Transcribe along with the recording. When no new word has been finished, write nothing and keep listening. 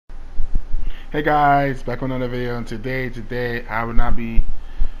Hey guys, back on another video, and today I will not be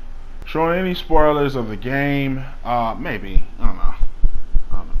showing any spoilers of the game. Maybe I don't know,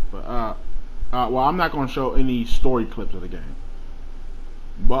 but well, I'm not going to show any story clips of the game.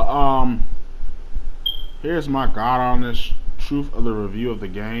 But here's my god honest truth of the review of the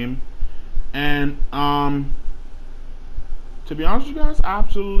game, and to be honest with you guys, I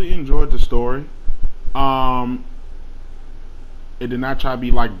absolutely enjoyed the story. Um, it did not try to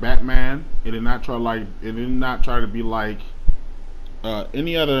be like Batman. It did not try to be like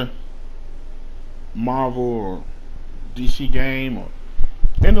any other Marvel or DC game or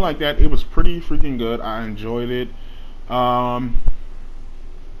anything like that. It was pretty freaking good. I enjoyed it. Um,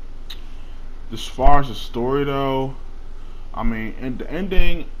 as far as the story though, and the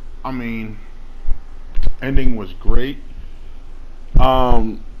ending, I mean, ending was great.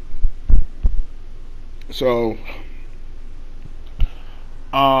 Um, so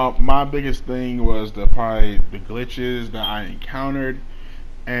my biggest thing was probably the glitches that I encountered,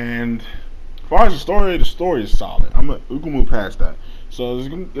 and as far as the story is solid. We can move past that. So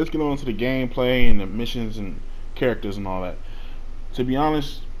let's get on to the gameplay and the missions and characters and all that. To be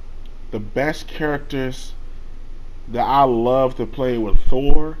honest, the best characters that I love to play with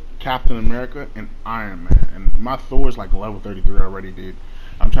Thor, Captain America, and Iron Man. And my Thor is like level 33 already, dude.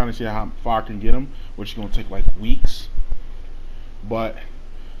 I'm trying to see how far I can get him, which is gonna take like weeks. But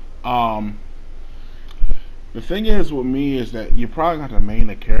um, the thing is with me is that you probably have to main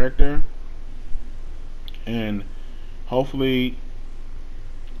a character, and hopefully,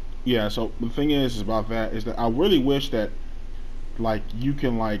 yeah. So the thing is about that is that I really wish that like you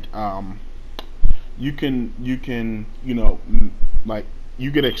can like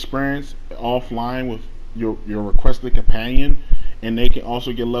you get experience offline with your requested companion, and they can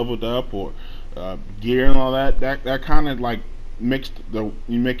also get leveled up or gear and all that. That kind of like makes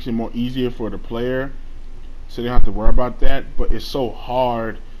it more easier for the player, so they don't have to worry about that. But it's so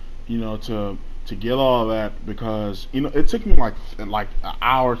hard, to get all of that because it took me like an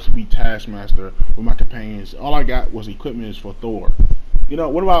hour to be Taskmaster with my companions. All I got was equipment for Thor.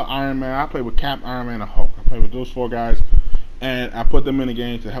 What about Iron Man? I played with Cap, Iron Man, and Hulk. I played with those four guys, and I put them in the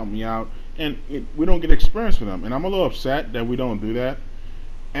game to help me out. And we don't get experience for them, and I'm a little upset that we don't do that.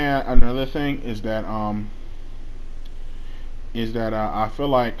 And another thing is that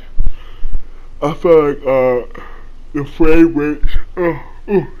the frame rates.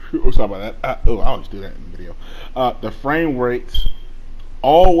 Sorry about that. I always do that in the video. The frame rates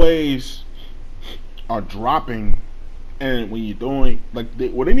always are dropping, and when you're doing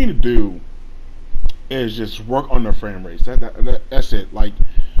what they need to do is just work on the frame rates. That's it. Like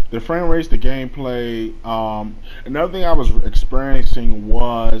the frame rates, the gameplay. Another thing I was experiencing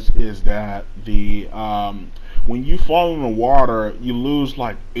is that the when you fall in the water, you lose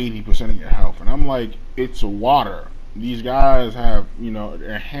like 80% of your health, and I'm like, it's water. These guys have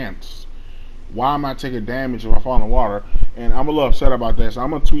their hands. Why am I taking damage if I fall in the water? And I'm a little upset about that. So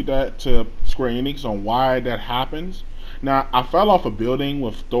I'm gonna tweet that to Square Enix on why that happens. Now I fell off a building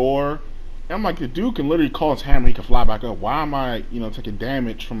with Thor. And I'm like, the dude can literally call his hammer, he can fly back up. Why am I, taking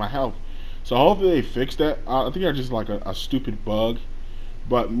damage from my health? So hopefully they fix that. I think that's just like a stupid bug.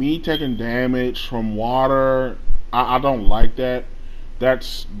 But me taking damage from water, I don't like that.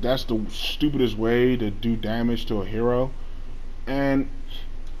 That's the stupidest way to do damage to a hero. And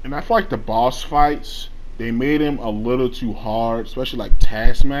I feel like the boss fights, they made him a little too hard, especially like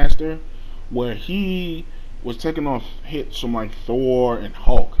Taskmaster, where he was taking off hits from like Thor and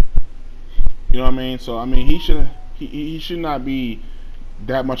Hulk. You know what I mean? So I mean he should not be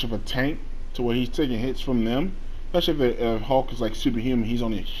that much of a tank to where he's taking hits from them. Especially if Hulk is like superhuman, he's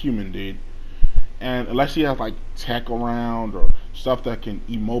only a human dude. And unless he has like tech around or stuff that can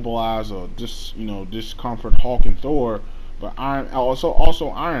immobilize or just discomfort Hulk and Thor, but also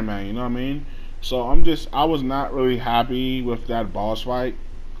Iron Man, you know what I mean? So I was not really happy with that boss fight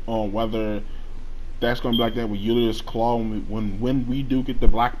on whether that's gonna be like that with Julius Claw when we do get the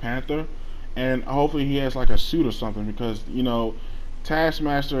Black Panther, and hopefully he has like a suit or something because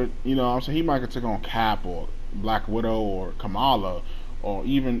Taskmaster, I'm saying he might could take on Cap or Black Widow or Kamala or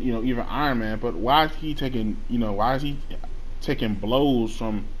even Iron Man, but why is he taking blows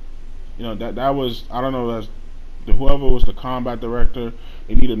from that was I don't know, that's whoever was the combat director.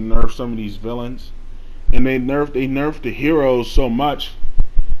 They need to nerf some of these villains, and they nerfed the heroes so much.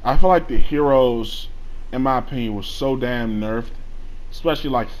 I feel like the heroes, in my opinion, were so damn nerfed,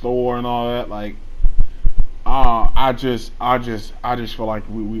 especially like Thor and all that. Like, I just feel like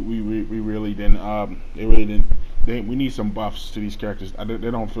we really didn't. They really didn't. We need some buffs to these characters. They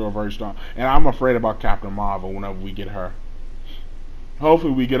don't feel very strong, and I'm afraid about Captain Marvel whenever we get her.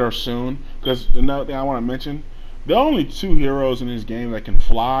 Hopefully we get her soon. Because another thing I want to mention, there are only two heroes in this game that can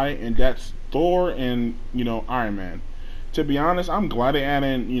fly, and that's Thor and Iron Man. To be honest, I'm glad they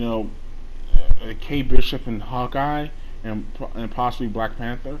added in Kate Bishop and Hawkeye and possibly Black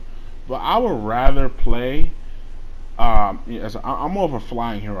Panther. But I would rather play I'm more of a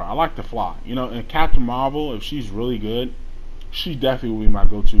flying hero. I like to fly. And Captain Marvel, if she's really good, she definitely will be my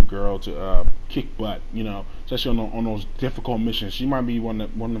go-to girl to kick butt. Especially on those difficult missions. She might be one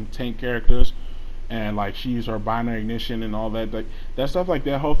of them tank characters, and like she used her binary ignition and all that. Like that stuff like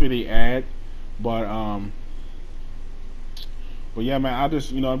that. Hopefully they add, but yeah, man.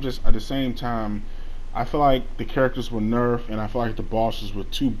 I'm just at the same time. I feel like the characters were nerfed, and I feel like the bosses were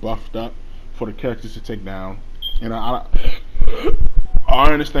too buffed up for the characters to take down. And I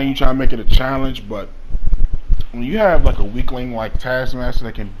understand you trying to make it a challenge, but when you have like a weakling like Taskmaster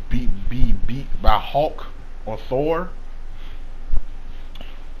that can be beat by Hulk or Thor,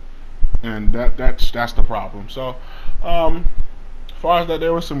 and that's the problem. So, as far as that,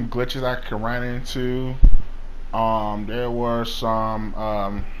 there were some glitches I could run into. There were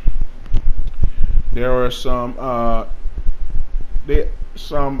some. There were some.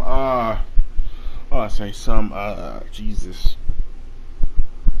 I say some. Jesus.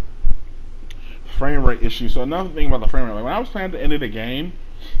 Frame rate issues. So another thing about the frame rate, like when I was playing at the end of the game,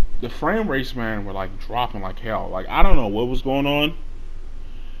 the frame rates, man, were like dropping like hell. Like I don't know what was going on,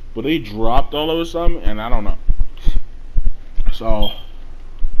 but they dropped all of a sudden, and I don't know. So,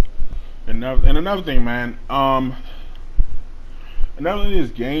 another thing, man. Another thing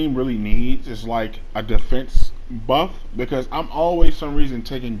this game really needs is like a defense buff, because I'm always some reason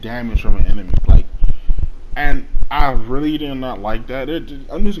taking damage from an enemy. And I really did not like that.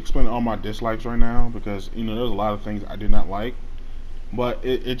 I'm just explaining all my dislikes right now because there's a lot of things I did not like. But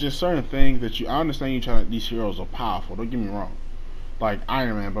it just certain things that I understand these heroes are powerful. Don't get me wrong, like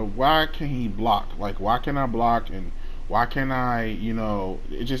Iron Man. But why can he block? Like why can I block, and why can I?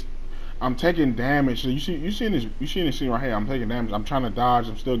 It just I'm taking damage. So you see this scene right here. I'm taking damage. I'm trying to dodge.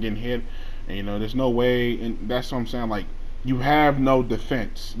 I'm still getting hit. And there's no way. And that's what I'm saying. Like you have no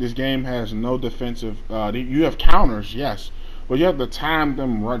defense. This game has no defensive. You have counters, yes, but you have to time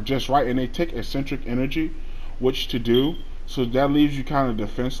them just right, and they take eccentric energy, which to do. So that leaves you kind of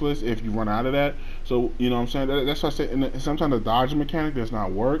defenseless if you run out of that. So what I'm saying. That's why I say sometimes the dodging mechanic does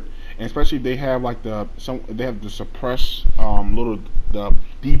not work, and especially they have like they have the suppress little the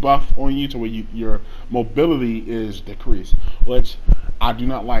debuff on you to where your mobility is decreased, which I do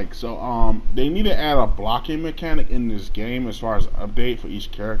not like. So they need to add a blocking mechanic in this game as far as update for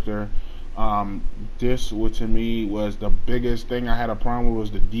each character. This to me was the biggest thing I had a problem with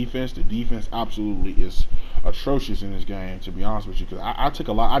was the defense. The defense absolutely is atrocious in this game, to be honest with you, because I took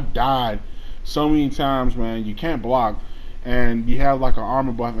a lot. I died so many times, man. You can't block, and you have like an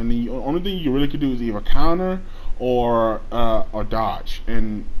armor buff, and the only thing you really could do is either counter or dodge,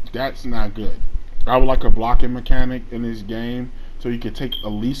 and that's not good. I would like a blocking mechanic in this game so you could take the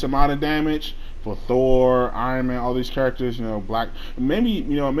least amount of damage for Thor, Iron Man, all these characters. Black.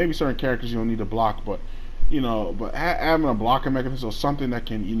 Maybe certain characters you don't need to block, but having a blocking mechanism or something that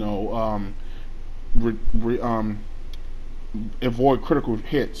can avoid critical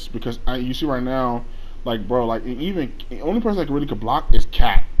hits, because you see right now, like bro, like even the only person that really could block is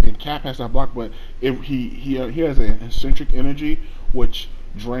Cap, and Cap has that block, but if he has an eccentric energy which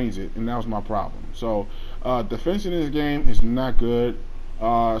drains it, and that was my problem. So defense in this game is not good.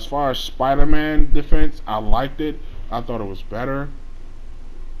 As far as Spider-Man defense, I liked it. I thought it was better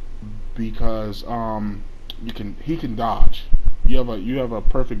because he can dodge. You have a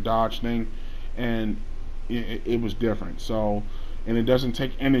perfect dodge thing, and it was different. So, and it doesn't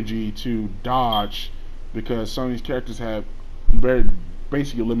take energy to dodge, because some of these characters have very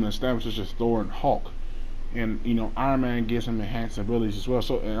basically limited stamina, such as Thor and Hulk. And Iron Man gives him enhanced abilities as well.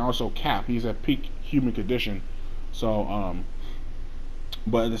 So, and also Cap, he's at peak human condition. So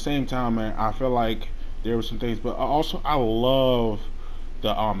but at the same time, man, I feel like there were some things, but also I love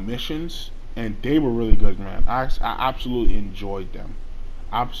the missions, and they were really good, man. I absolutely enjoyed them.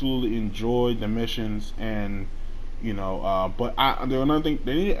 Absolutely enjoyed the missions, and but there another thing,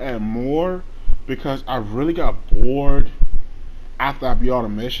 they need to add more, because I really got bored after I beat all the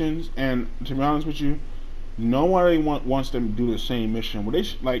missions. And to be honest with you, nobody wants them to do the same mission. Well,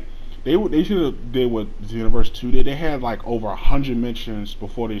 they should have did what the Universe 2 did. They had like over 100 missions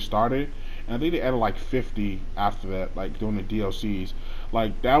before they started, and I think they added like 50 after that, like doing the DLCs.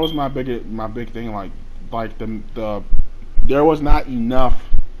 Like that was my big thing. Like the there was not enough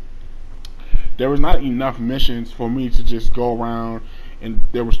missions for me to just go around, and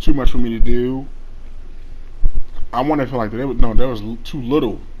there was too much for me to do. I wanted to feel like there was too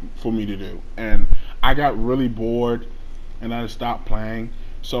little for me to do, and I got really bored, and I stopped playing.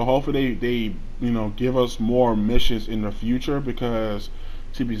 So hopefully they give us more missions in the future because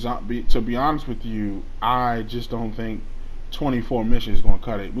to be honest with you, I just don't think 24 missions is gonna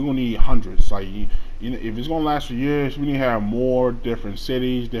cut it. We're gonna need hundreds. Like if it's gonna last for years, we need to have more different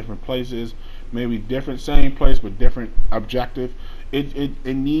cities, different places, maybe different same place but different objective. It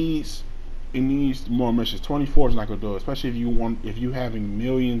needs more missions. 24 is not gonna do it, especially if you having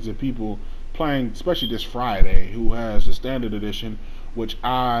millions of people playing, especially this Friday, who has the standard edition, which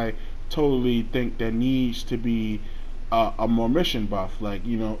I totally think that needs to be a more mission buff. Like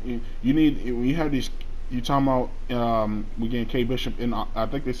you need when you have these. You talking about we getting K Bishop in? I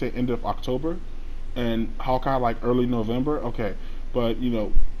think they say end of October, and Hawkeye like early November. Okay, but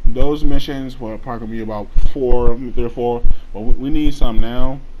those missions will probably be about 3 or 4. But we need some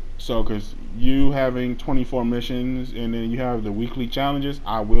now. So, because you having 24 missions and then you have the weekly challenges,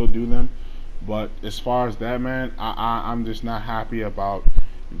 I will do them. But as far as that, man, I'm just not happy about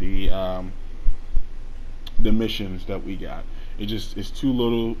the um, the missions that we got. It's too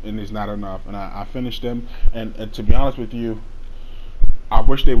little and it's not enough. And I finished them. And to be honest with you, I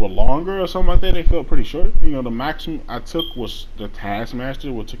wish they were longer or something like that. They felt pretty short. The maximum I took was the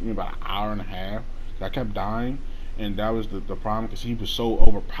Taskmaster, which took me about an hour and a half. I kept dying, and that was the problem because he was so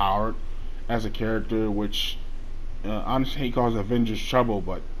overpowered as a character. Which honestly, he calls Avengers trouble,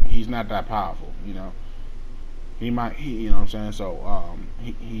 but he's not that powerful. You know what I'm saying. So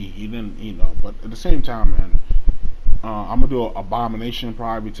he didn't but at the same time, man, I'm gonna do a Abomination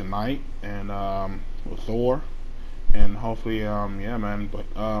probably tonight, and with Thor, and hopefully yeah, man. But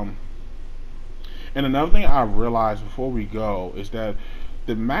and another thing I realized before we go is that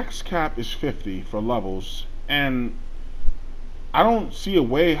the max cap is 50 for levels, and I don't see a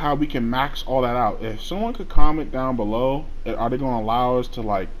way how we can max all that out. If someone could comment down below, are they going to allow us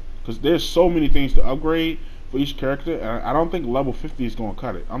to because there's so many things to upgrade for each character, and I don't think level 50 is going to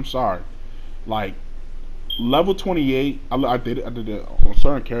cut it. I'm sorry. Like level 28, I did it on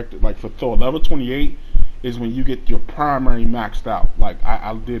certain character. Like for Thor, level 28 is when you get your primary maxed out. Like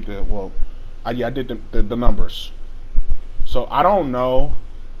I did I did the numbers. So I don't know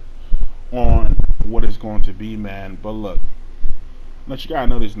on what it's going to be, man. But look, let you guys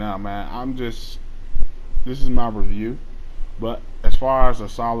know this now, man. This is my review. But as far as a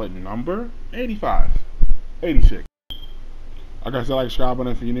solid number, 85, 86. Like I said, like subscribe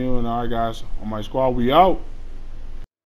button if you're new, and alright guys, on my squad, we out.